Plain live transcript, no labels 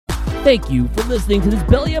Thank you for listening to this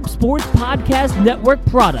Belly Up Sports Podcast Network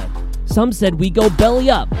product. Some said we go belly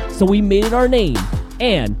up, so we made it our name,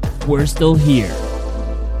 and we're still here.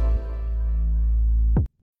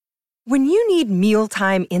 When you need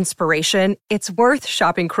mealtime inspiration, it's worth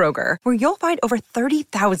shopping Kroger, where you'll find over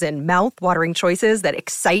 30,000 mouth-watering choices that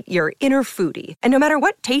excite your inner foodie. And no matter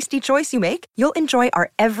what tasty choice you make, you'll enjoy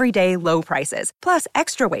our everyday low prices, plus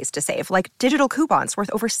extra ways to save, like digital coupons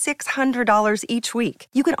worth over $600 each week.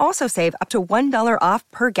 You can also save up to $1 off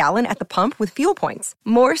per gallon at the pump with fuel points.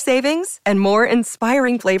 More savings and more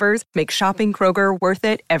inspiring flavors make shopping Kroger worth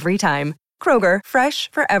it every time. Kroger,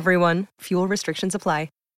 fresh for everyone. Fuel restrictions apply.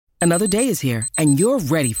 Another day is here, and you're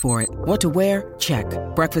ready for it. What to wear? Check.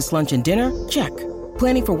 Breakfast, lunch, and dinner? Check.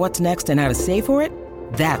 Planning for what's next and how to save for it?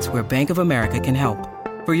 That's where Bank of America can help.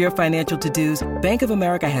 For your financial to-dos, Bank of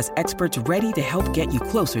America has experts ready to help get you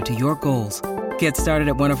closer to your goals. Get started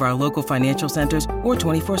at one of our local financial centers or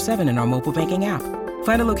 24/7 in our mobile banking app.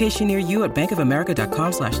 Find a location near you at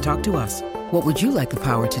bankofamerica.com/talktous. What would you like the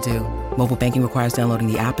power to do? Mobile banking requires downloading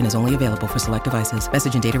the app and is only available for select devices.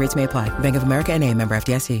 Message and data rates may apply. Bank of America N.A., member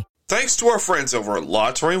FDIC. Thanks to our friends over at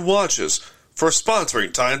La Terrain Watches for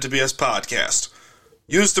sponsoring Time to BS podcast.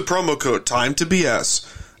 Use the promo code TIME2BS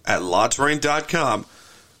at LaTerrain.com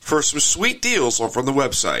for some sweet deals over on the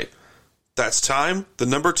website. That's time, the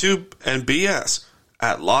number 2, and BS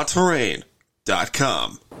at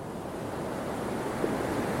LaTerrain.com.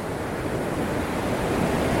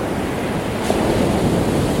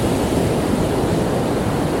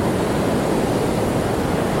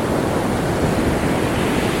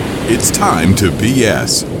 It's time to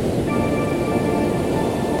BS.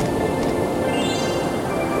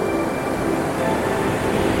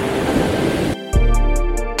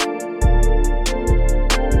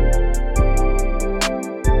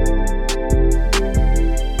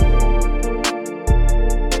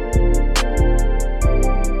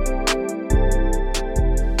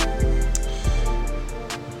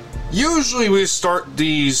 Usually we start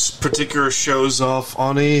these particular shows off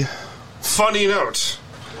on a funny note.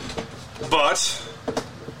 But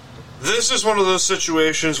this is one of those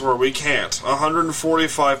situations where we can't.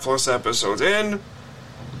 145 plus episodes in.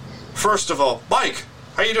 First of all, Mike,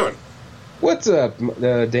 how you doing? What's up,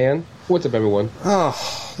 Dan? What's up, everyone? Oh,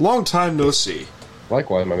 long time no see.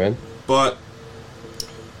 Likewise, my man. But,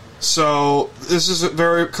 so, this is a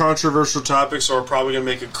very controversial topic, so we're probably going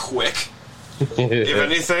to make it quick. If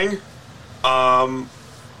anything. I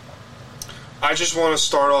just want to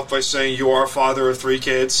start off by saying you are a father of 3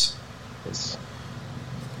 kids. Yes.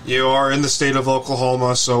 You are in the state of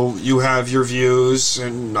Oklahoma, so you have your views,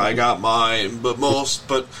 and I got mine. But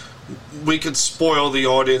we could spoil the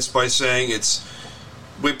audience by saying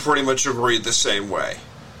we pretty much agree the same way.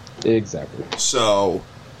 Exactly. So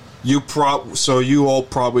you all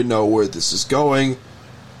probably know where this is going,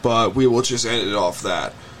 but we will just end it off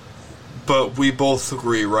that. But we both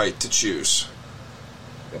agree, right, to choose.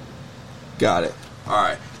 Yep. Got it. All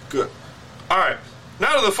right. Good. All right.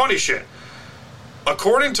 Now to the funny shit.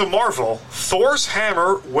 According to Marvel, Thor's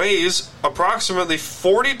hammer weighs approximately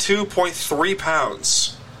 42.3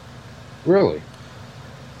 pounds. Really?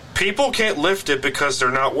 People can't lift it because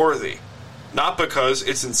they're not worthy. Not because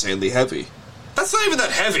it's insanely heavy. That's not even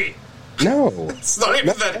that heavy. No. It's not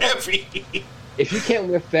even that heavy. If you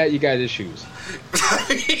can't lift that, you got issues.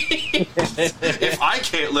 If I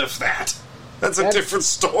can't lift that, that's a different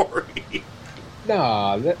story.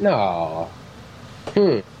 No.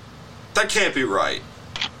 That can't be right.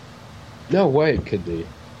 No way it could be.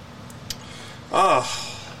 Oh.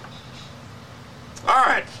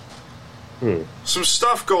 Alright. Some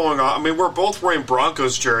stuff going on. I mean, we're both wearing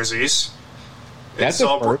Broncos jerseys. In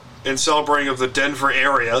celebrating of the Denver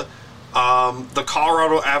area. The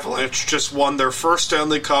Colorado Avalanche just won their first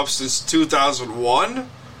Stanley Cup since 2001.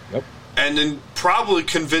 Yep. And in probably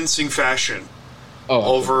convincing fashion.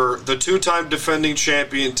 Over the 2-time defending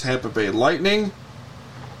champion Tampa Bay Lightning.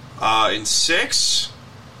 In 6.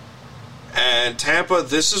 And Tampa,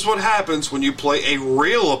 this is what happens when you play a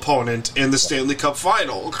real opponent in the Stanley Cup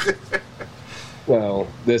final. Well,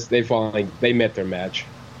 they met their match.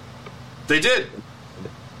 They did.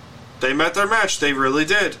 They met their match. They really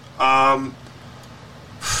did. I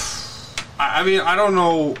mean, I don't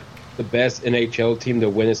know. The best NHL team to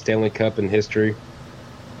win a Stanley Cup in history?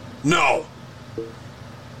 No.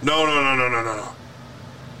 No.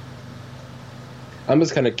 I'm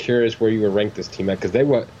just kind of curious where you would rank this team at, because they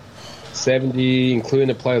were 70, including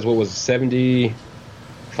the players, what was it,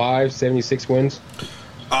 75, 76 wins?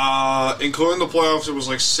 Including the playoffs, it was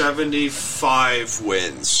like 75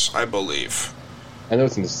 wins, I believe. I know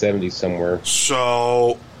it's in the 70s somewhere.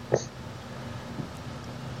 So,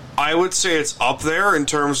 I would say it's up there in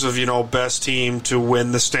terms of, best team to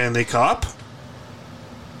win the Stanley Cup.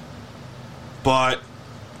 But,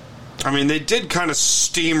 they did kind of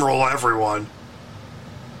steamroll everyone.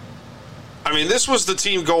 This was the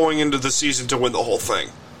team going into the season to win the whole thing.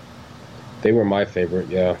 They were my favorite,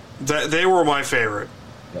 yeah. They were my favorite.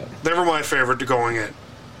 Yeah. They were my favorite to going in.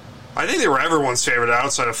 I think they were everyone's favorite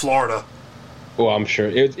outside of Florida. Well, I'm sure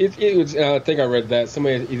it was. I think I read that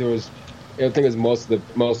somebody either was. I think it was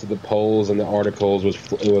most of the polls and the articles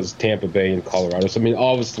was Tampa Bay and Colorado. So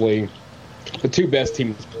obviously, the two best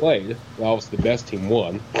teams played. Obviously, the best team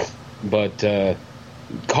won, but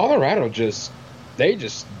Colorado just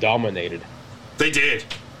dominated. They did.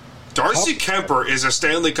 Darcy Kemper is a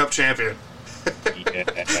Stanley Cup champion. Yeah.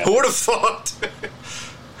 Who would have thought?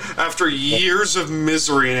 After years of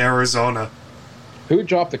misery in Arizona. Who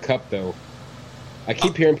dropped the cup, though? I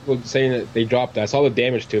keep hearing people saying that they dropped it. I saw the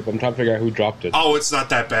damage to it, but I'm trying to figure out who dropped it. Oh, it's not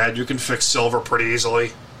that bad. You can fix silver pretty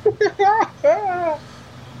easily.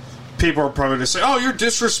 People are probably going to say, oh, you're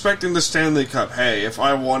disrespecting the Stanley Cup. Hey, if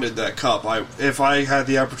I wanted that cup, if I had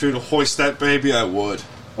the opportunity to hoist that baby, I would.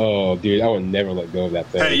 Oh, dude, I would never let go of that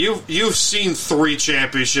thing. Hey, you've seen 3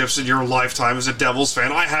 championships in your lifetime as a Devils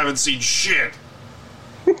fan. I haven't seen shit.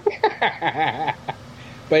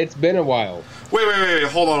 But it's been a while. Wait.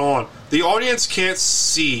 Hold on. The audience can't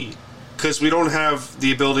see because we don't have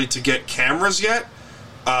the ability to get cameras yet.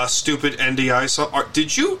 Stupid NDI. So,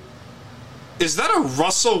 did you? Is that a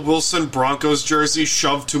Russell Wilson Broncos jersey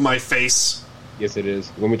shoved to my face? Yes, it is.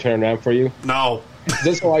 Let me turn around for you. No.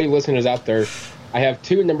 Just for all you listeners out there, I have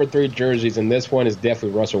 2 number 3 jerseys, and this one is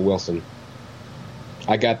definitely Russell Wilson.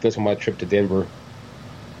 I got this on my trip to Denver.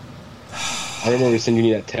 I remember sending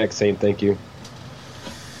you that text saying thank you.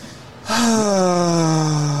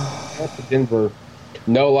 That's to Denver.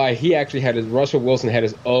 No lie, Russell Wilson had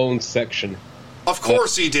his own section. Of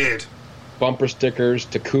course he did. Bumper stickers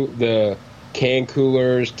to the can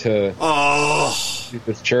coolers to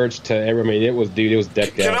the church to everyone. It was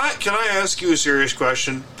decked out. Can I ask you a serious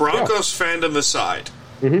question? Broncos fandom aside,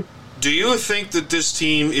 do you think that this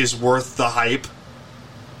team is worth the hype?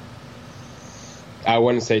 I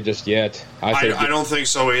wouldn't say just yet. I don't think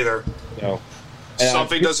so either. No.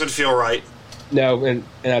 Something doesn't feel right. No, and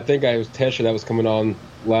I think I was Tesha that was coming on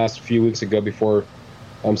last few weeks ago before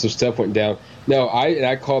some stuff went down. No,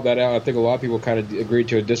 I called that out. I think a lot of people kind of agreed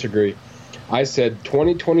to or disagree. I said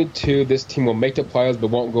 2022, this team will make the playoffs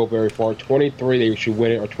but won't go very far. 23, they should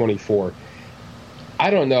win it, or 24.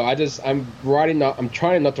 I don't know. I'm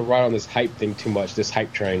trying not to ride on this hype thing too much, this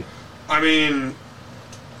hype train. I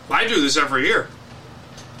do this every year.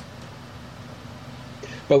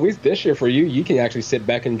 But at least this year for you can actually sit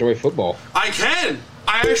back and enjoy football. I can.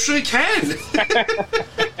 I actually can.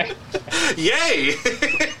 Yay.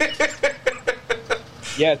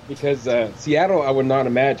 Yes, because Seattle, I would not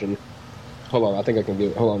imagine. Hold on, I think I can do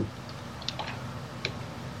it. Hold on.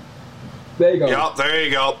 There you go. Yep, there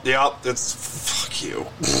you go. Yep, it's... Fuck you.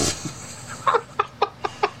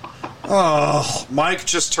 Oh, Mike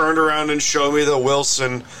just turned around and showed me the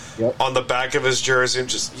Wilson on the back of his jersey and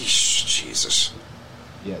just... Jesus.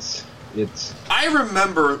 Yes, it's... I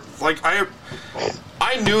remember, I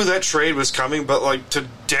knew that trade was coming, but, to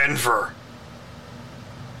Denver.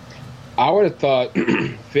 I would have thought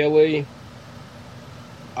Philly.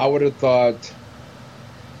 I would have thought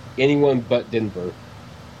anyone but Denver.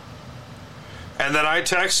 And then I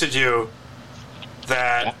texted you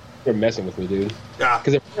that... You're messing with me, dude. Yeah.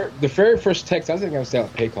 Because the very first text, I think I was down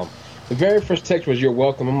at Paycom. The very first text was, "You're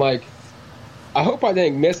welcome." I'm like, I hope I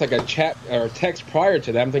didn't miss a chat or a text prior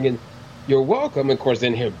to that. I'm thinking, "You're welcome." And of course,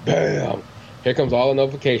 then here, bam, here comes all the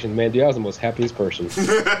notifications. Man, dude, I was the most happiest person.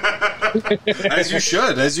 As you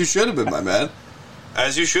should have been, my man.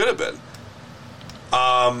 As you should have been.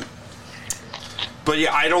 But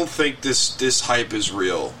yeah, I don't think this hype is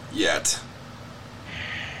real yet.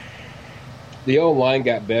 The old line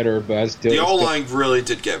got better, but the old line really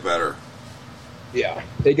did get better. Yeah,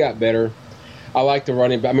 they got better. I like the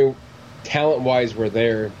running, but talent-wise, we're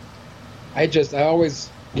there. I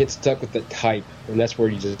always get stuck with the type, and that's where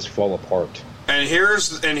you just fall apart. And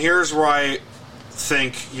here's where I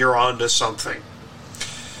think you're onto something.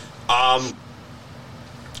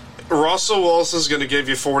 Russell Wilson's going to give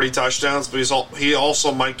you 40 touchdowns, but he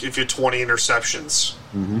also might give you 20 interceptions.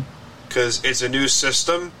 Because it's a new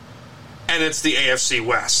system, and it's the AFC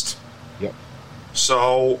West. Yep.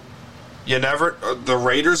 So, the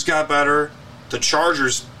Raiders got better. The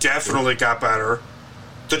Chargers definitely got better.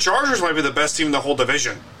 The Chargers might be the best team in the whole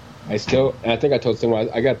division. I think I told someone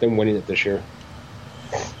I got them winning it this year.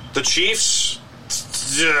 The Chiefs,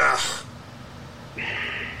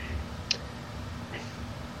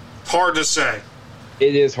 Hard to say.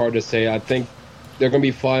 It is hard to say. I think they're going to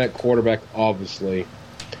be fine at quarterback, obviously.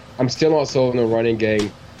 I'm still not sold in the running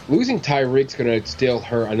game. Losing Tyreek's going to still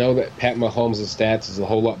hurt. I know that Pat Mahomes' stats is a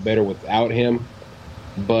whole lot better without him,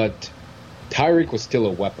 but Tyreek was still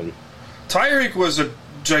a weapon. Tyreek was a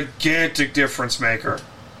gigantic difference maker.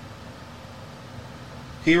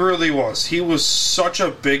 He really was. He was such a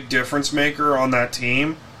big difference maker on that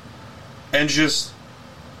team. And just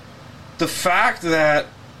the fact that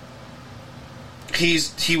he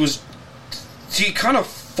kind of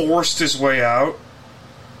forced his way out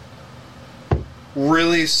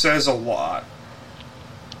really says a lot.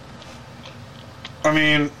 I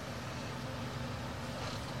mean,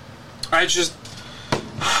 and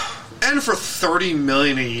for $30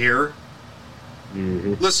 million a year.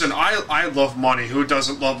 Mm-hmm. Listen, I love money. Who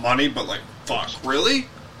doesn't love money? But like, fuck, really?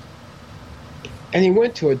 And he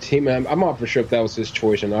went to a team. I'm not for sure if that was his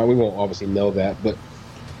choice or not. We won't obviously know that, but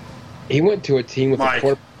he went to a team with a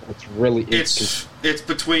quarterback that's really. It's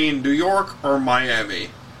between New York or Miami.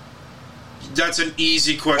 That's an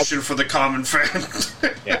easy question for the common fan.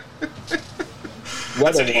 Yeah,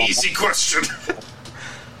 that's an easy question.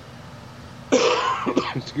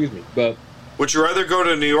 Excuse me, but would you rather go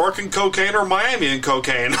to New York and cocaine or Miami and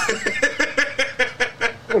cocaine?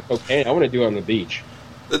 Cocaine. I want to do it on the beach.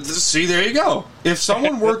 See, there you go. If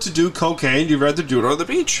someone were to do cocaine, you'd rather do it on the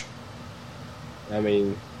beach. I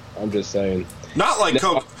mean, I'm just saying. Not like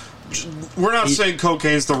coke. We're not saying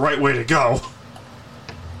cocaine's the right way to go.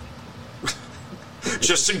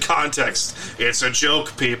 Just in context, it's a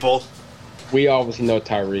joke, people. We obviously know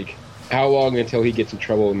Tyreek. How long until he gets in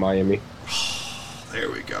trouble in Miami? There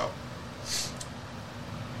we go.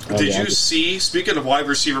 Did you see, speaking of wide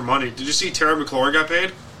receiver money, did you see Terry McLaurin got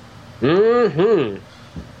paid? Mm-hmm.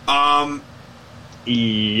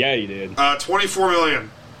 Yeah, he did. $24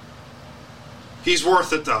 million. He's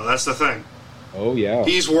worth it, though. That's the thing. Oh, yeah.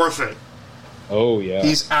 He's worth it. Oh, yeah.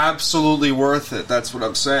 He's absolutely worth it. That's what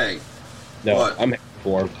I'm saying. No, but I'm happy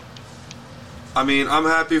for him. I mean, I'm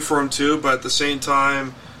happy for him, too, but at the same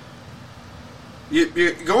time,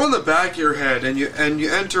 you go in the back of your head and you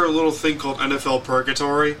enter a little thing called NFL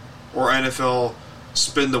Purgatory or NFL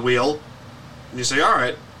Spin the Wheel, and you say, all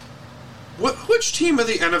right, which team of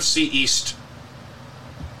the NFC East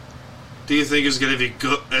do you think is going to be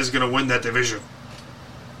good, is going to win that division?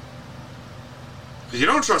 Because you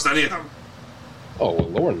don't trust any of them. Oh, well,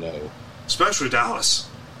 Lord, no. Especially Dallas.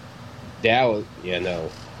 Dallas, yeah,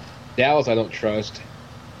 no. Dallas, I don't trust.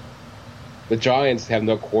 The Giants have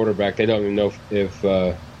no quarterback. They don't even know if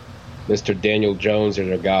Mr. Daniel Jones is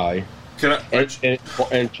their guy. And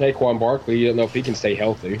Saquon Barkley, you don't know if he can stay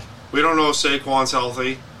healthy. We don't know if Saquon's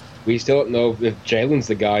healthy. We still don't know if Jalen's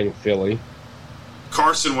the guy in Philly.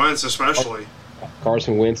 Carson Wentz, especially.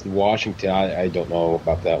 Carson Wentz in Washington, I don't know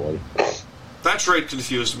about that one. That trade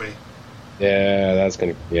confused me. Yeah, that's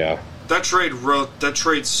gonna. Yeah. That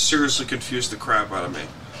trade seriously confused the crap out of me.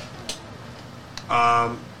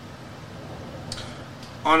 On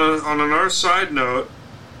another side note,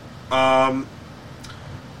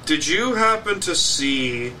 did you happen to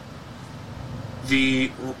see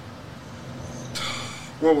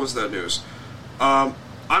what was that news? I'm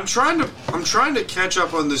trying to catch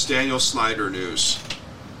up on this Daniel Snyder news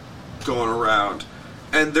going around,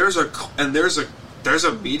 and there's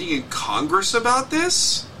a meeting in Congress about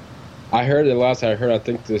this. I heard it last I heard. I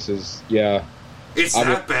think this is It's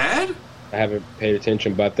that bad? I haven't paid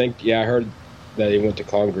attention, but I heard that he went to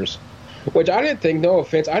Congress, which I didn't think. No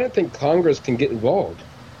offense, I didn't think Congress can get involved.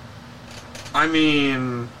 I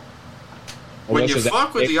mean, when you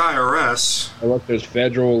fuck with the IRS, unless there's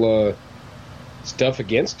federal stuff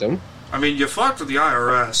against them. I mean, you fucked with the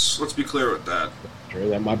IRS. Let's be clear with that. Sure,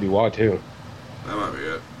 that might be why too. That might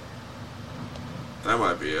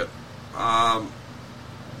be it.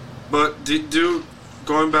 But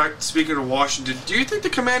going back, speaking of Washington, do you think the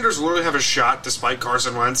Commanders literally have a shot despite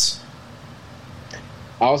Carson Wentz?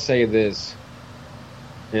 I'll say this,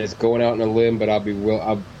 and it's going out on a limb, but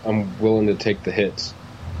I'm willing to take the hits.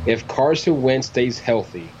 If Carson Wentz stays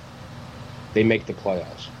healthy, they make the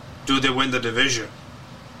playoffs. Do they win the division?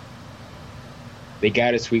 They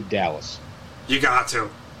got to sweep Dallas. You got to.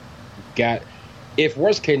 If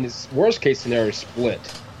worst case scenario split,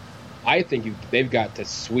 I think they've got to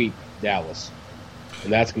sweep Dallas,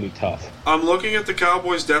 and that's gonna be tough. I'm looking at the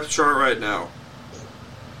Cowboys depth chart right now.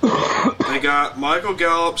 They got Michael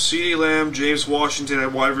Gallup, CeeDee Lamb, James Washington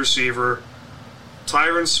at wide receiver,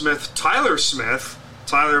 Tyler Smith, Tyler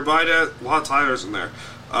Bidett, a lot of Tylers in there.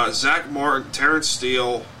 Zach Martin, Terrence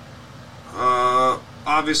Steele.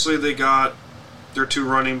 Obviously, they got their two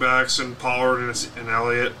running backs in Pollard and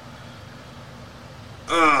Elliott.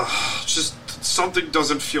 Just something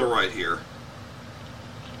doesn't feel right here.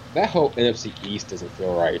 That whole NFC East doesn't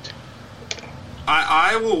feel right.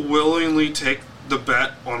 I will willingly take the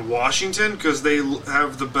bet on Washington because they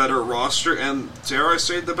have the better roster and, dare I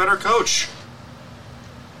say, the better coach.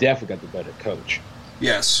 Definitely got the better coach.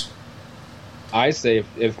 Yes. I say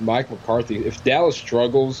if Mike McCarthy, if Dallas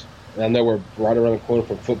struggles, and I know we're right around the corner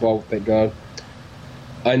from football, thank God.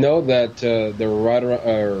 I know that they're right around,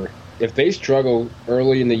 or if they struggle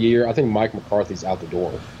early in the year, I think Mike McCarthy's out the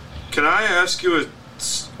door. Can I ask you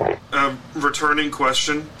a returning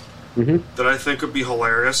question that I think would be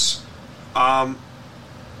hilarious?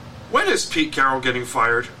 When is Pete Carroll getting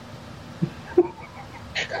fired?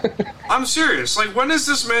 I'm serious. Like, when is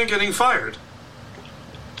this man getting fired?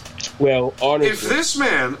 Well, honestly, if this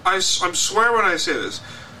man, I swear when I say this,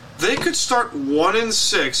 they could start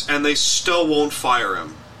 1-6 and they still won't fire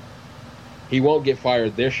him. He won't get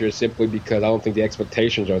fired this year simply because I don't think the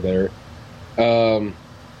expectations are there.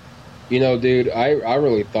 Dude, I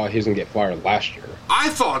really thought he was going to get fired last year. I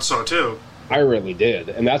thought so, too. I really did.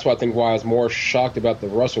 And that's why I was more shocked about the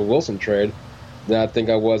Russell Wilson trade than I think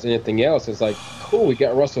I was anything else. It's like, cool, we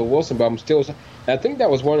got Russell Wilson, but I'm still... I think that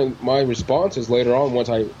was one of my responses later on once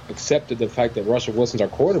I accepted the fact that Russell Wilson's our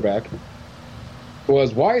quarterback,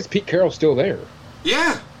 was why is Pete Carroll still there?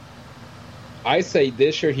 Yeah. I say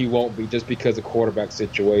this year he won't be just because of the quarterback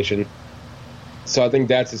situation. So I think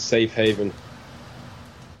that's a safe haven.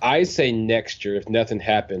 I say next year if nothing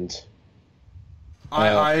happens.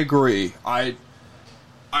 I agree.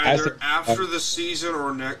 Either after the season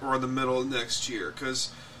or the middle of next year,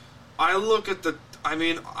 because I look at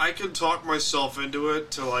I can talk myself into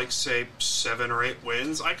it to, like, say 7 or 8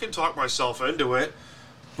 wins. I can talk myself into it,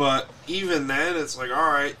 but even then, it's like,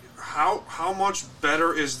 all right, how much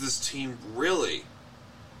better is this team really?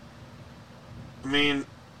 I mean,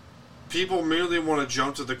 people merely want to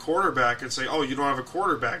jump to the quarterback and say, oh, you don't have a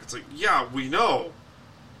quarterback. It's like, yeah, we know.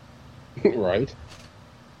 Right.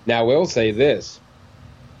 Now, I will say this.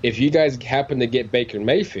 If you guys happen to get Baker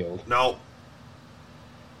Mayfield... No.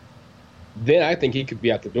 Then I think he could be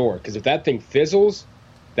out the door. Because if that thing fizzles,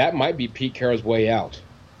 that might be Pete Carroll's way out.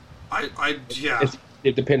 Yeah.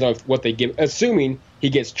 It depends on what they give. Assuming he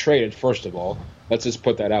gets traded, first of all. Let's just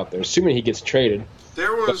put that out there. Assuming he gets traded.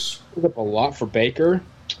 There was a lot for Baker.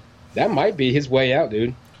 That might be his way out,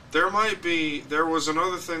 dude. There was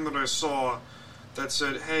another thing that I saw that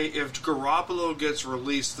said, hey, if Garoppolo gets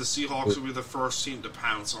released, the Seahawks will be the first team to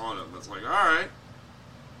pounce on him. It's like, all right.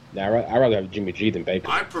 Nah, I'd rather have Jimmy G than Baker.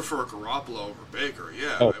 I'd prefer Garoppolo over Baker.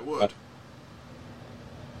 Yeah, I would.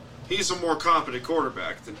 He's a more competent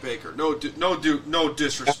quarterback than Baker. No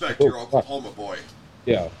disrespect to your Oklahoma boy.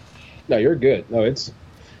 Yeah. No, you're good.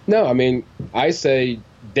 I mean, I say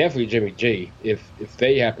definitely Jimmy G if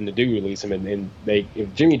they happen to do release him and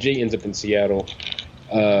if Jimmy G ends up in Seattle.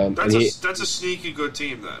 That's a sneaky good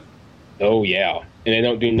team then. Oh yeah, and they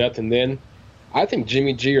don't do nothing then. I think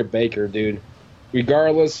Jimmy G or Baker, dude.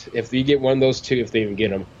 Regardless, if you get one of those two, if they even get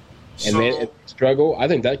them, and then struggle, I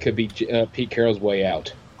think that could be Pete Carroll's way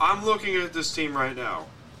out. I'm looking at this team right now.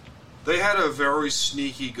 They had a very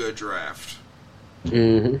sneaky good draft.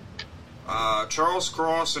 Mm-hmm. Charles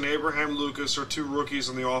Cross and Abraham Lucas are 2 rookies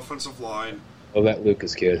on the offensive line. Oh, that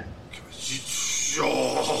Lucas kid.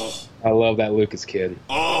 Oh. I love that Lucas kid.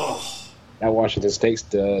 Oh. That Washington State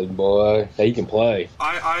stud, boy. He can play.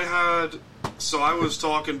 I was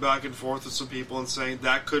talking back and forth with some people and saying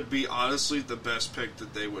that could be honestly the best pick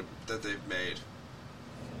that they've made.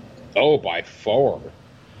 Oh, by far.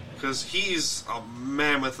 Because he's a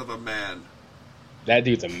mammoth of a man. That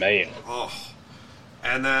dude's a man. Oh.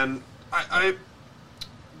 And then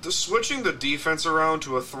switching the defense around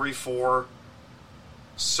to a 3-4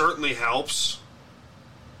 certainly helps.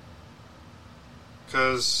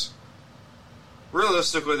 Because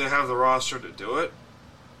realistically, they have the roster to do it.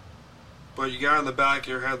 But you got in the back of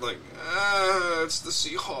your head like, it's the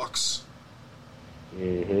Seahawks.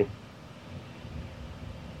 Mm-hmm.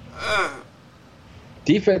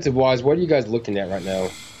 Defensive-wise, what are you guys looking at right now?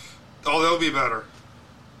 Oh, they'll be better.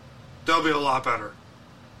 They'll be a lot better.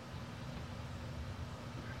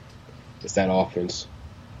 It's that offense.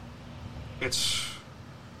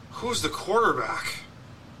 Who's the quarterback?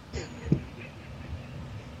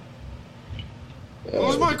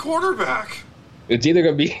 Who's my quarterback? It's either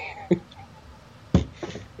going to be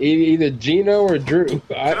either Geno or Drew. Can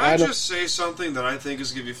I just say something that I think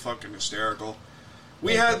is going to be fucking hysterical?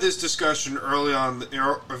 We had this discussion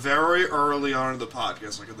very early on in the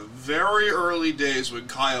podcast, like in the very early days when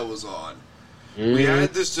Kyle was on. Mm-hmm. We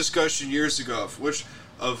had this discussion years ago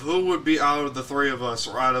of who would be out of the 3 of us,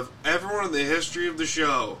 or out of everyone in the history of the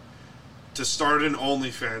show, to start an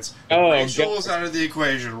OnlyFans. Oh, Rachel is out of the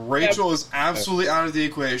equation. Rachel is absolutely out of the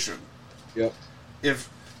equation. Yep.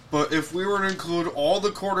 But if we were to include all the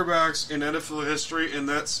quarterbacks in NFL history in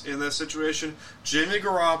that situation, Jimmy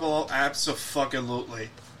Garoppolo absolutely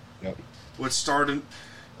would start in.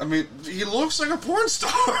 I mean, he looks like a porn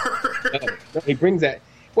star. No, he brings that.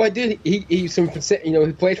 Well, dude, he's from,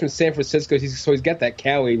 he plays from San Francisco, so he's got that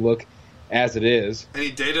Cali look as it is. And he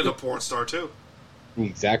dated a porn star too.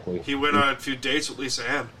 Exactly. He went on a few dates with Lisa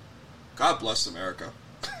Ann. God bless America.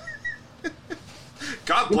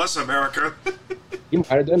 God bless America. You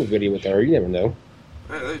might have done a video with her. You never know.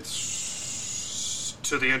 To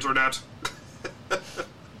the internet.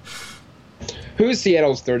 Who's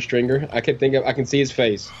Seattle's third stringer? I can see his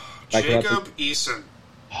face. Jacob Eason.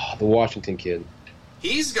 Oh, the Washington kid.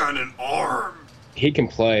 He's got an arm. He can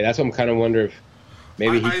play. That's what I'm kind of wondering if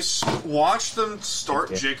maybe I watched them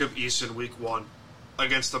start Jacob Eason week 1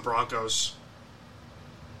 against the Broncos.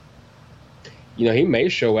 He may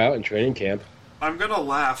show out in training camp. I'm going to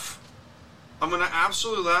laugh. I'm going to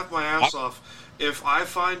absolutely laugh my ass off if I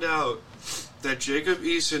find out that Jacob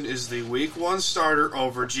Eason is the week 1 starter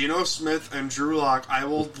over Geno Smith and Drew Lock. I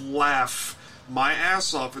will laugh my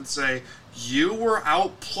ass off and say, you were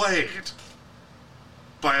outplayed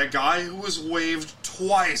by a guy who was waived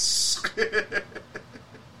twice.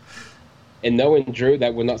 And knowing Drew,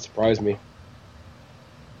 that would not surprise me.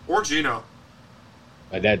 Or Geno.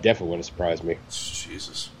 That definitely wouldn't surprise me.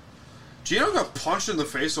 Jesus. Geno got punched in the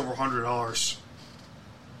face over $100.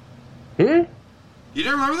 You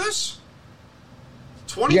didn't remember this?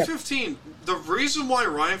 2015, the reason why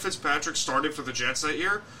Ryan Fitzpatrick started for the Jets that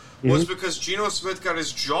year was because Geno Smith got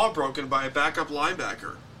his jaw broken by a backup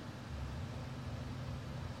linebacker.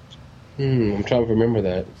 I'm trying to remember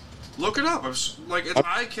that. Look it up. It's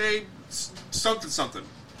IK something.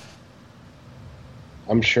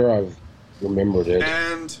 I'm sure I've remembered it.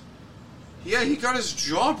 And, yeah, he got his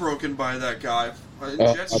jaw broken by that guy in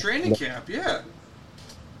Jets training camp, yeah.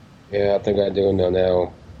 Yeah, I think I do know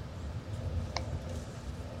now.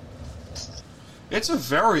 It's a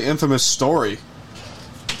very infamous story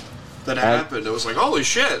that happened. It was like, holy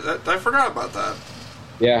shit, I forgot about that.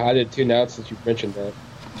 Yeah, I did too now since you mentioned that.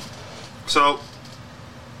 So,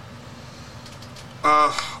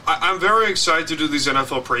 I'm very excited to do these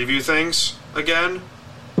NFL preview things again.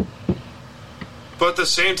 But at the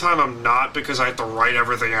same time, I'm not because I have to write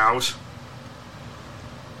everything out.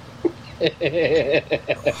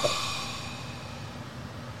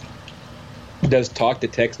 Does talk to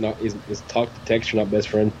text is talk to text your not best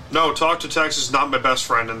friend? No, talk to text is not my best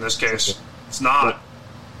friend in this case. It's not.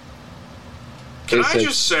 Can I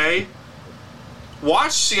just say,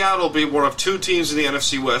 watch Seattle be one of 2 teams in the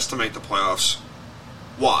NFC West to make the playoffs.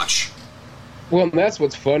 Watch. Well, and that's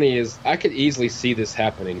what's funny is I could easily see this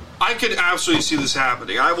happening. I could absolutely see this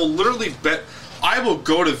happening. I will literally bet. I will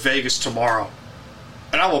go to Vegas tomorrow,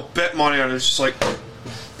 and I will bet money on it. It's just like,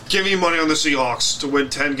 give me money on the Seahawks to win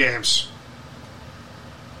 10 games.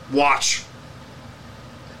 Watch.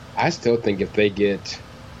 I still think if they get...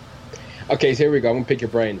 Okay, so here we go. I'm going to pick your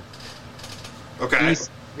brain. Okay.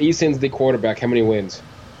 Eason's the quarterback. How many wins?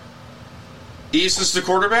 Eason's the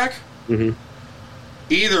quarterback? Mm-hmm.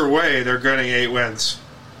 Either way, they're getting 8 wins.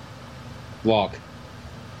 Lock.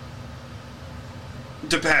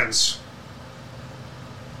 Depends.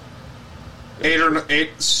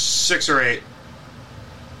 6 or 8.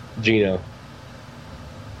 Geno.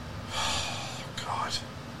 Oh, God.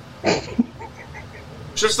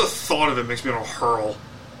 Just the thought of it makes me want to hurl.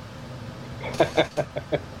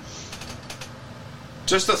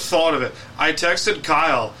 Just the thought of it. I texted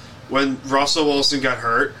Kyle when Russell Wilson got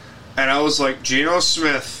hurt, and I was like, Geno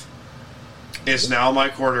Smith is now my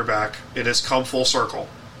quarterback. It has come full circle.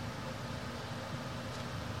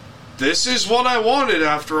 This is what I wanted,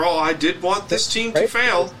 after all. I did want this team to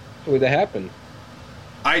fail. Would that happen?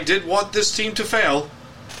 I did want this team to fail.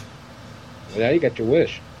 Well, now you got your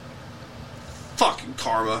wish. Fucking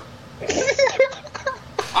karma.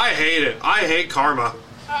 I hate it. I hate karma.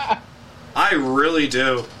 I really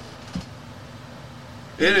do.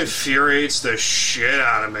 It infuriates the shit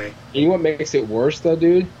out of me. You know what makes it worse, though,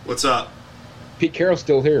 dude? What's up? Pete Carroll's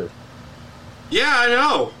still here. Yeah, I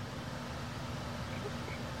know.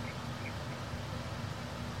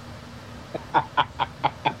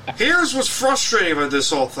 Here's what's frustrating about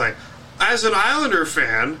this whole thing. As an Islander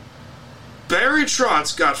fan, Barry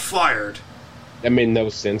Trotz got fired. That made no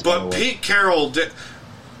sense, by the But way. Pete Carroll did...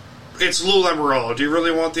 It's Lou Lamoriello. Do you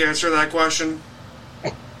really want the answer to that question?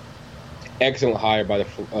 Excellent hire by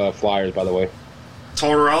the Flyers, by the way.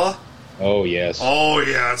 Tortorella? Oh, yes. Oh,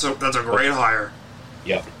 yeah. That's a great hire.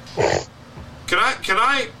 Yep. Can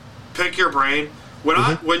I pick your brain?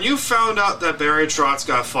 When you found out that Barry Trotz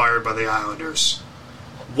got fired by the Islanders,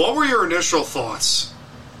 what were your initial thoughts?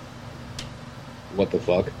 What the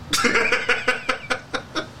fuck?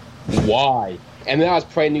 Why? And then I was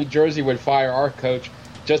praying New Jersey would fire our coach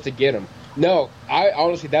just to get him. No, I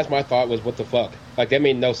honestly, that's my thought was, what the fuck? Like, that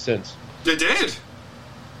made no sense. It did.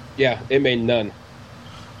 Yeah, it made none.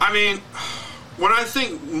 I mean, when I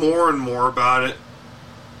think more and more about it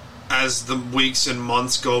as the weeks and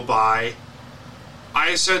months go by,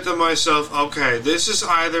 I said to myself, okay, this is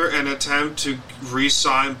either an attempt to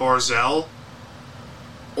re-sign Barzal,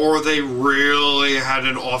 or they really had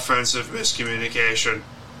an offensive miscommunication.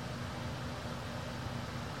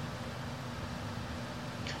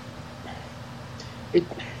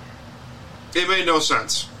 It made no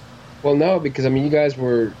sense. Well, no, because, I mean, you guys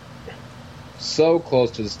were so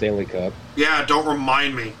close to the Stanley Cup. Yeah, don't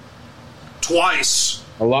remind me. Twice.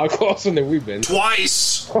 A lot closer than we've been.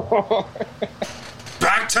 Twice.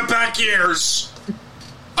 Back-to-back years.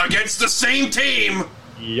 Against the same team.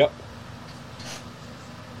 Yep.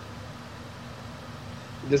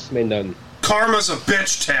 This made none. Karma's a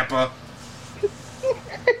bitch, Tampa.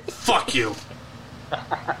 Fuck you.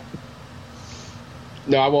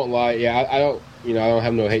 No, I won't lie. Yeah, I don't. I don't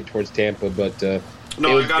have no hate towards Tampa, but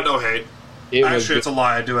no, I got no hate. Actually, it's a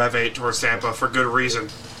lie. I do have hate towards Tampa for good reason.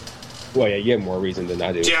 Well, yeah, you have more reason than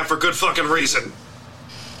I do. Yeah, for good fucking reason.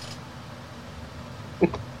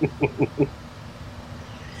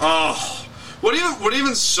 Oh, what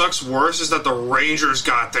even sucks worse is that the Rangers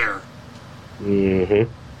got there.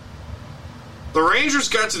 Mm-hmm. The Rangers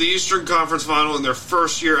got to the Eastern Conference Final in their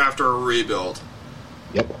first year after a rebuild.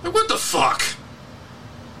 Yep. Like, what the fuck?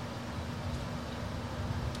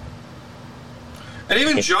 And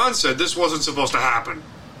even John said this wasn't supposed to happen.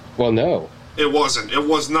 Well, no. It wasn't. It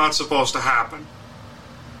was not supposed to happen.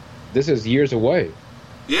 This is years away.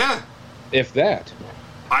 Yeah. If that.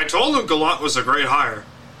 I told him Gallant was a great hire.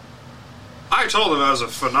 I told him that was a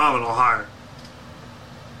phenomenal hire.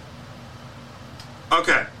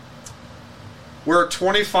 Okay. We're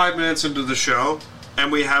 25 minutes into the show,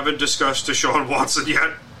 and we haven't discussed Deshaun Watson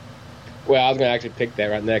yet. Well, I was going to actually pick that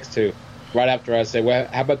right next, too. Right after I said, well,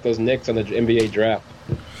 how about those Knicks on the NBA draft?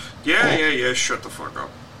 Yeah. Shut the fuck up.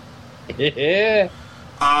 Yeah.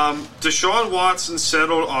 Deshaun Watson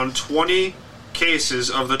settled on 20 cases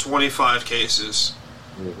of the 25 cases.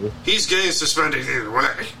 Mm-hmm. He's getting suspended either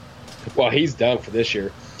way. Well, he's done for this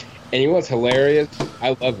year. And you know what's hilarious?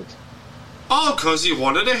 I love it. Oh, because he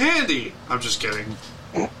wanted a handy. I'm just kidding.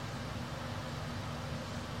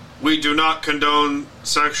 We do not condone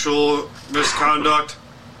sexual misconduct.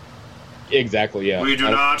 Exactly, yeah. We do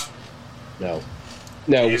not. No.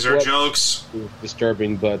 These are jokes.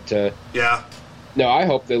 Disturbing, but... yeah. No, I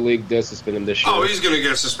hope the league does suspend him this year. Oh, he's going to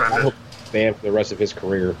get suspended. I hope he's banned for the rest of his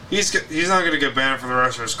career. He's not going to get banned for the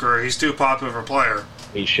rest of his career. He's too popular of a player.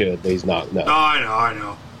 He should, but he's not, no. Oh, I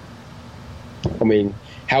know. I mean,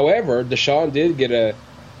 however, Deshaun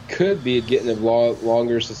could be getting a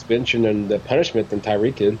longer suspension and the punishment than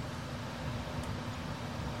Tyreek did.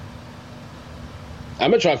 I'm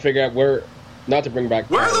going to try to figure out where, not to bring back...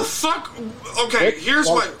 Where the fuck... Okay, here's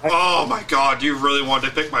my... Oh, my God, you really wanted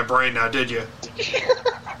to pick my brain now, did you?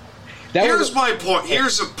 Here's my point.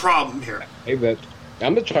 Here's a problem here. Hey, but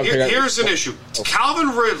I'm going to try to figure out... Here's an issue.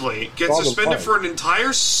 Calvin Ridley gets suspended for an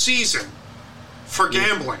entire season for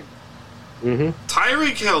gambling. Mm-hmm.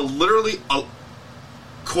 Tyreek Hill literally,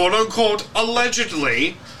 quote-unquote,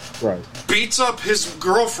 allegedly, beats up his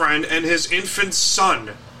girlfriend and his infant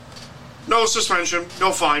son. No suspension,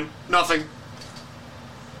 no fine, nothing.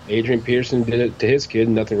 Adrian Peterson did it to his kid,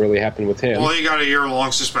 and nothing really happened with him. Well, he got a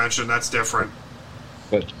year-long suspension, that's different.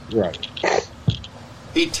 But, right.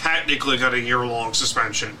 He technically got a year-long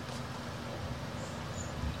suspension.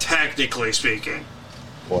 Technically speaking.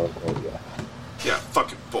 Well, yeah. Yeah,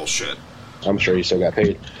 fucking bullshit. I'm sure he still got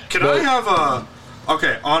paid. Can I have a...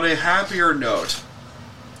 Okay, on a happier note.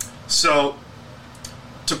 So,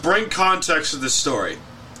 to bring context to this story,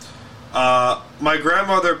 my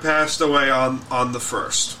grandmother passed away on the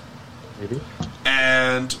 1st. Mm-hmm.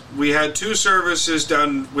 And we had 2 services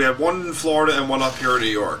down... We had one in Florida and one up here in New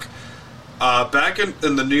York. Back in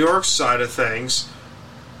the New York side of things,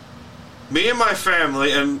 me and my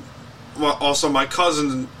family, and also my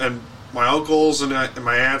cousins and my uncles and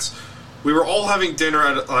my aunts... We were all having dinner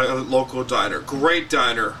at a local diner. Great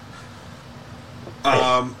diner.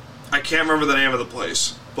 I can't remember the name of the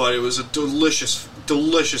place, but it was a delicious,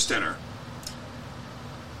 delicious dinner.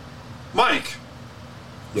 Mike,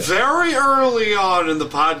 very early on in the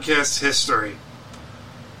podcast history,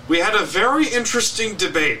 we had a very interesting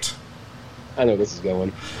debate. I know this is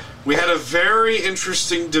going. we had a very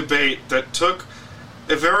interesting debate that took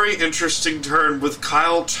a very interesting turn with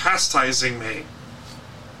Kyle chastising me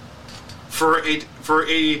for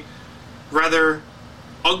a rather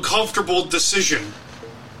uncomfortable decision.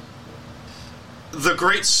 The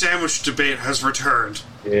great sandwich debate has returned.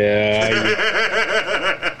 Yeah.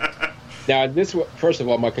 Now, first of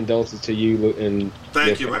all, my condolences to you. And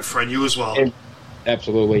Thank you, my friend. You as well.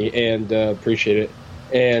 Absolutely, and appreciate it.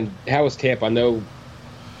 And how was Tampa? I know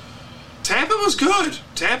Tampa was good.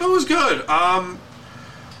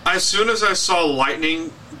 As soon as I saw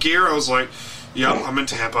Lightning gear, I was like, "Yep, I'm in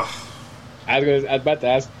Tampa." I was about to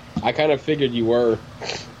ask. I kind of figured you were.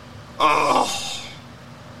 Oh.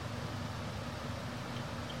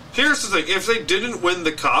 Here's the thing: if they didn't win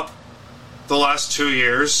the Cup the last 2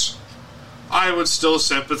 years, I would still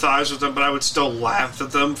sympathize with them, but I would still laugh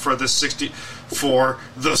at them for the sweep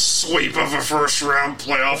of a first-round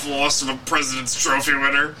playoff loss of a President's Trophy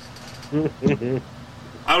winner.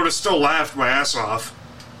 I would have still laughed my ass off,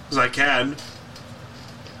 as I can.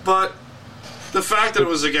 But the fact that it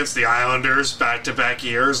was against the Islanders back-to-back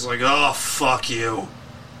years, like, oh, fuck you.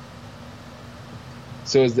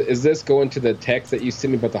 So is this going to the text that you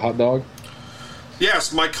sent me about the hot dog?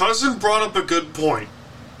 Yes, my cousin brought up a good point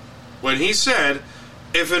when he said,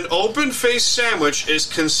 if an open-faced sandwich is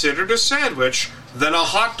considered a sandwich, then a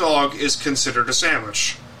hot dog is considered a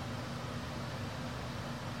sandwich.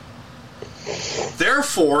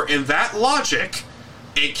 Therefore, in that logic,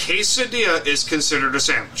 a quesadilla is considered a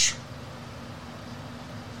sandwich.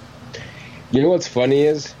 You know what's funny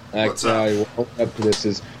is, What's I woke up to this,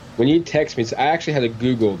 is when you text me, I actually had to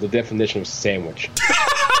Google the definition of sandwich.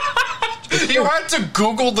 You had to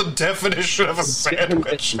Google the definition of a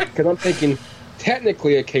sandwich. Because I'm thinking,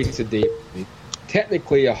 technically a quesadilla would be,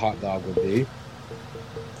 technically a hot dog would be,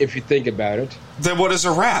 if you think about it. Then what is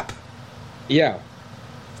a wrap? Yeah.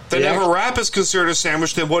 Then if a wrap is considered a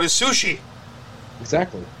sandwich, then what is sushi?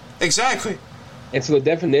 Exactly. And so the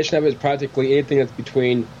definition of it is practically anything that's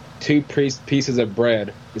between two pieces of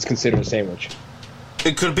bread is considered a sandwich.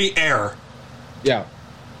 It could be air. Yeah.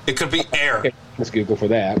 It could be air. Okay, let's Google for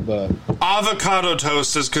that, but... Avocado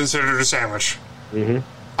toast is considered a sandwich. Mm-hmm.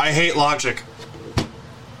 I hate logic.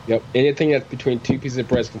 Yep. Anything that's between two pieces of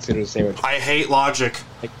bread is considered a sandwich. I hate logic.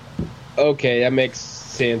 Okay, that makes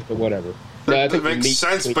sense, but whatever. That makes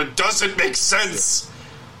sense, but doesn't make sense.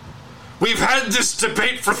 We've had this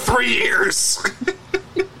debate for 3 years.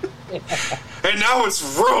 And now it's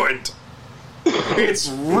ruined. It's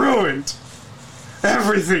ruined.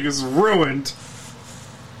 Everything is ruined.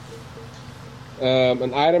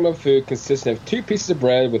 An item of food consisting of two pieces of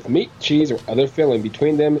bread with meat, cheese, or other filling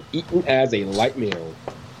between them, eaten as a light meal.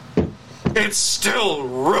 It's still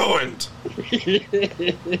ruined.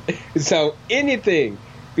 So anything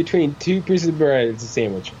between two pieces of bread is a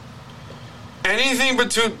sandwich. Anything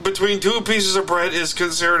between two pieces of bread is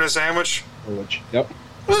considered a sandwich? Yep.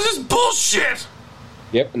 This is bullshit.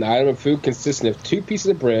 Yep, an item of food consisting of two pieces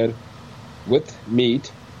of bread with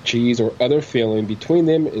meat, cheese, or other filling between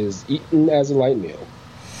them is eaten as a light meal.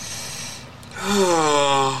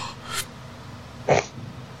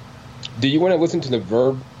 Do you want to listen to the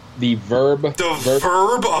verb? The verb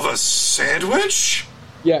of a sandwich?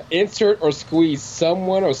 Yeah, insert or squeeze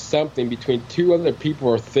someone or something between two other people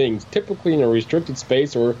or things, typically in a restricted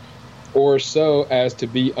space or so as to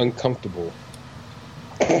be uncomfortable.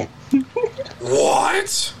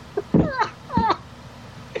 What?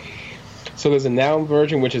 So there's a noun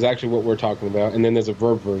version, which is actually what we're talking about, and then there's a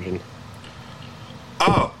verb version.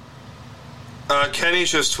 Oh. Kenny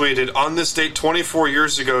just tweeted, on this date 24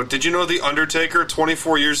 years ago, did you know The Undertaker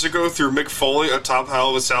 24 years ago threw Mick Foley atop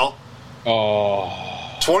Hell of a Cell?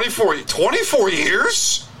 Oh. 24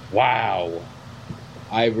 years? Wow.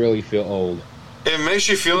 I really feel old. It makes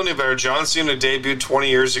you feel any better. John Cena debuted 20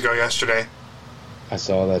 years ago yesterday. I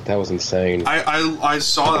saw that. That was insane. I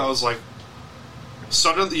saw that. I was like,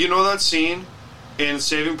 suddenly, you know that scene in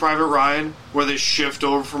Saving Private Ryan where they shift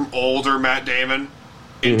over from older Matt Damon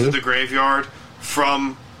into the graveyard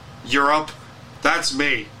from Europe? That's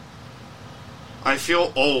me. I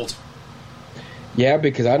feel old. Yeah,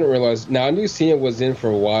 because I didn't realize... Now, I knew Cena was in for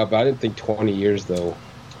a while, but I didn't think 20 years, though.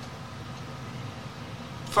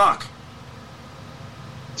 Fuck.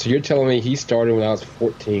 So you're telling me he started when I was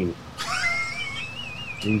 14.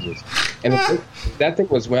 Jesus. And that thing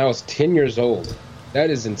was when I was 10 years old. That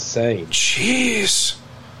is insane. Jeez.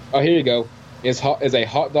 Oh, here you go. Is a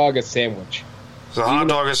hot dog a sandwich? Is a hot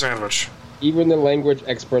dog a sandwich? Even the language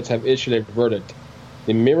experts have issued a verdict.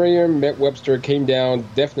 The Merriam-Webster came down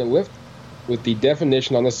definitely with the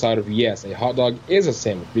definition on the side of yes, a hot dog is a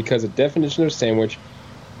sandwich, because the definition of sandwich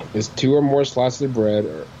Is 2 or more slices of bread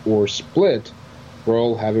or split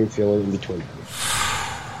roll having filling in between them?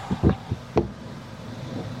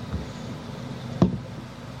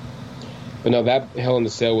 But no, that Hell in a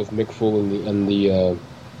Cell with Mick Foley and the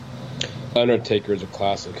Undertaker is a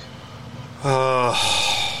classic.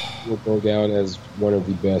 Will go down as one of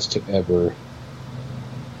the best ever.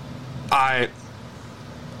 I'm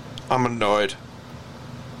annoyed.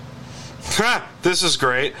 This is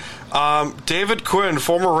great. David Quinn,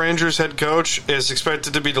 former Rangers head coach, is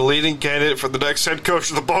expected to be the leading candidate for the next head coach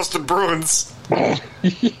of the Boston Bruins.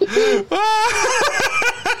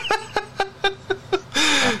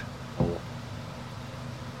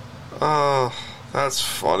 Oh, that's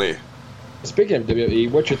funny. Speaking of WWE,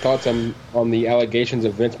 what's your thoughts on the allegations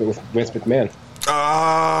of Vince McMahon?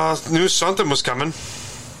 Knew something was coming.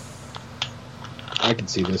 I can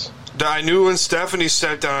see this. I knew when Stephanie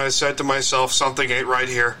stepped down, I said to myself, something ain't right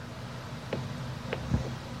here.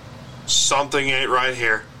 Something ain't right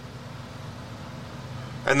here.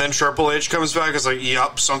 And then Triple H comes back, it's like,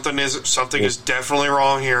 yup, something is definitely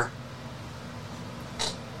wrong here.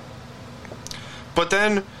 But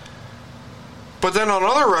then on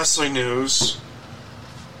other wrestling news,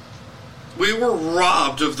 we were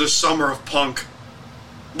robbed of the summer of Punk.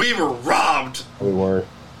 We were robbed. We were.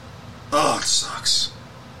 Oh, it sucks.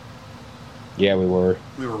 Yeah, we were.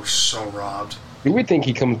 We were so robbed. Do we think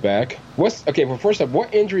he comes back? Well, first up,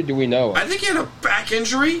 what injury do we know? I think he had a back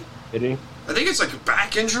injury. Did he? I think it's like a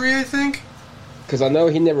back injury, I think. Because I know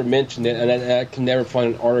he never mentioned it, and I can never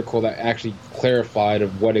find an article that actually clarified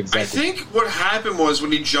of what exactly. I think what happened was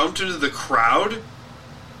when he jumped into the crowd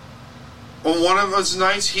on one of those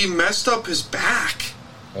nights, he messed up his back.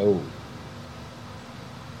 Oh.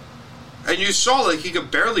 And you saw, like, he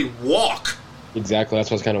could barely walk. Exactly,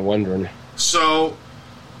 that's what I was kind of wondering. So,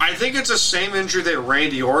 I think it's the same injury that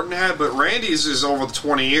Randy Orton had, but Randy's is over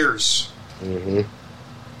 20 years. Mm-hmm.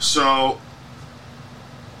 So...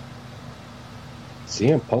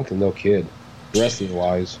 CM Punk is no kid,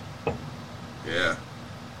 wrestling-wise. Yeah.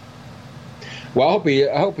 Well,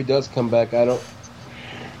 I hope he does come back. I don't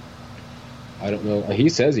know. He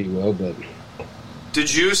says he will, but...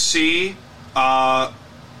 Did you see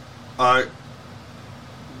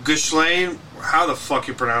Ghislaine, how the fuck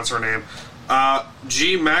you pronounce her name?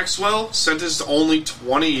 G. Maxwell, sentenced to only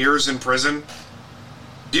 20 years in prison.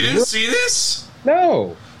 You didn't see this?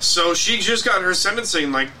 No. So she just got her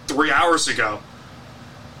sentencing like 3 hours ago.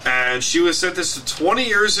 And she was sentenced to 20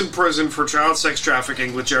 years in prison for child sex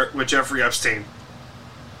trafficking with Jeffrey Epstein.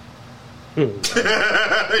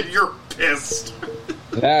 You're pissed.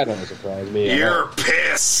 That don't surprise me. You're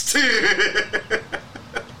pissed.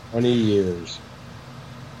 20 years.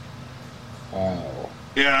 Wow.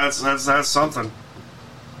 Yeah, that's something.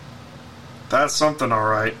 That's something, all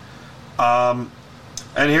right. And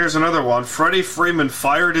here's another one. Freddie Freeman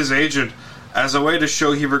fired his agent as a way to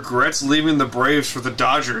show he regrets leaving the Braves for the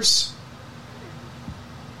Dodgers.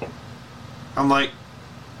 I'm like,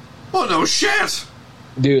 well, no shit.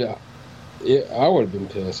 Dude, I would have been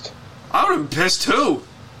pissed. I would have been pissed too.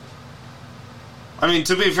 I mean,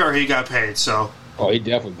 to be fair, he got paid, so. Oh, he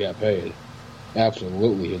definitely got paid.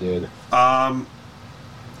 Absolutely, he did.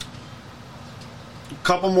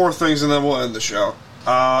 Couple more things and then we'll end the show.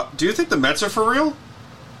 Do you think the Mets are for real?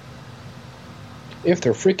 If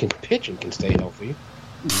their freaking pitching can stay healthy.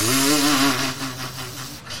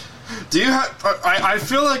 Do you I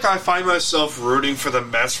feel like I find myself rooting for the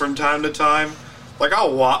Mets from time to time. Like,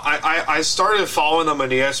 I started following them on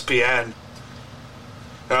ESPN. And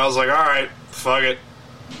I was like, alright, fuck it.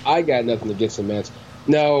 I got nothing against the Mets.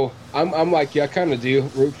 No, I'm like you. I kind of do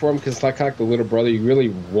root for them because it's like the little brother. You really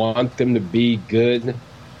want them to be good,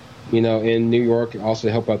 in New York. Also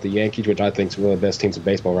help out the Yankees, which I think is one of the best teams in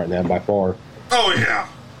baseball right now by far. Oh, yeah.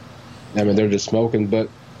 I mean, they're just smoking, but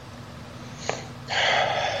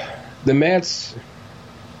the Mets,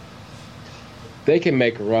 they can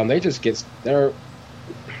make a run. They're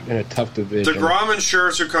in a tough division. DeGrom and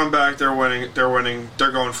Scherzer come back. They're winning.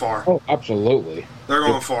 They're going far. Oh, absolutely. They're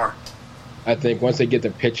going far. I think once they get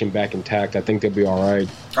their pitching back intact, I think they'll be all right.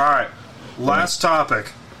 All right. Last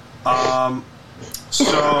topic.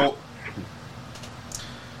 So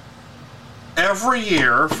every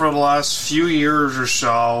year for the last few years or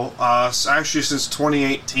so, actually since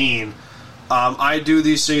 2018, I do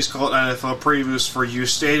these things called NFL previews for U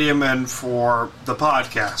Stadium and for the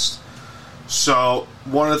podcast. So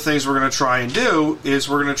one of the things we're going to try and do is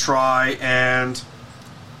we're going to try and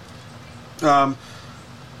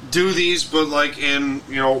do these, but like in,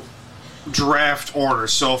 draft order.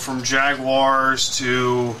 So from Jaguars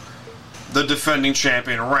to the defending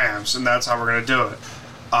champion Rams, and that's how we're going to do it.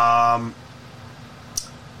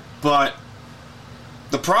 But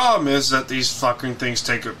the problem is that these fucking things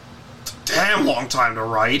take a damn long time to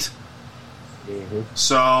write. Mm-hmm.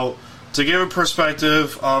 So, to give a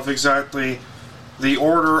perspective of exactly the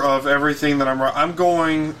order of everything that I'm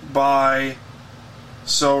going by.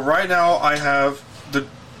 So right now I have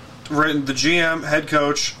written the GM, head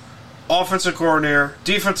coach, offensive coordinator,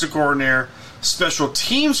 defensive coordinator, special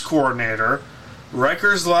teams coordinator,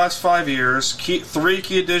 records the last 5 years, 3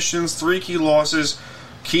 key additions, 3 key losses,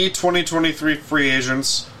 key 2023 free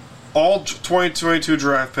agents, all 2022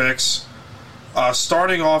 draft picks,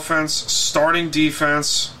 starting offense, starting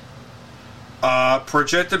defense,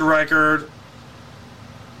 projected record.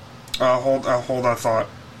 Hold that thought.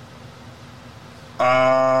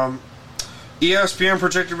 ESPN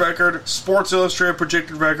projected record, Sports Illustrated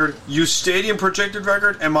projected record, U Stadium projected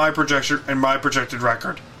record, and my projected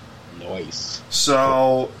record. Nice.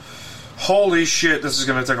 So, holy shit, this is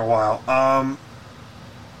going to take a while.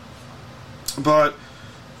 But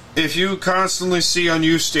if you constantly see on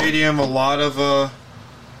U Stadium a lot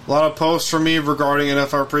of posts from me regarding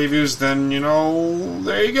NFL previews, then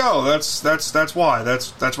there you go. That's why.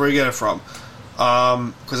 That's where you get it from.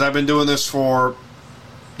 Because I've been doing this for.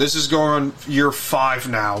 This is going on year 5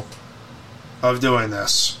 now of doing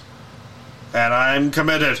this. And I'm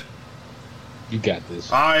committed. You got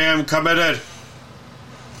this. I am committed.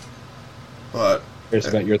 But Here's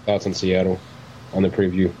about your thoughts on Seattle on the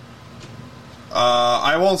preview.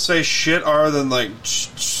 I won't say shit other than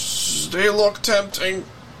they look tempting.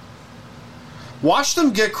 Watch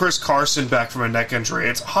them get Chris Carson back from a neck injury.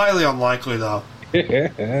 It's highly unlikely though.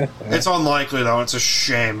 It's unlikely though. It's a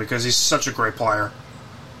shame because he's such a great player.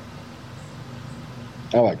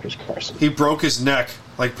 I like Chris Carson. He broke his neck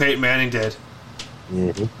like Peyton Manning did.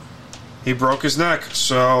 Mm-hmm. He broke his neck,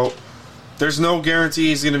 so there's no guarantee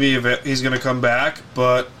he's going to come back.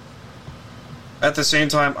 But at the same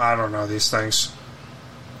time, I don't know these things.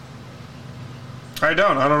 I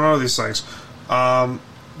don't know these things.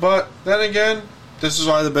 But then again, this is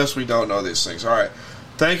why the best we don't know these things. All right,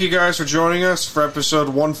 thank you guys for joining us for episode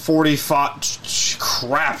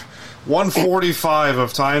 145. 145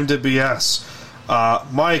 of Time to BS.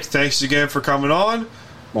 Mike, thanks again for coming on.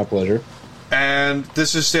 My pleasure. And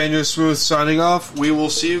this is Daniel Smooth signing off. We will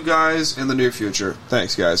see you guys in the near future.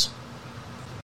 Thanks, guys.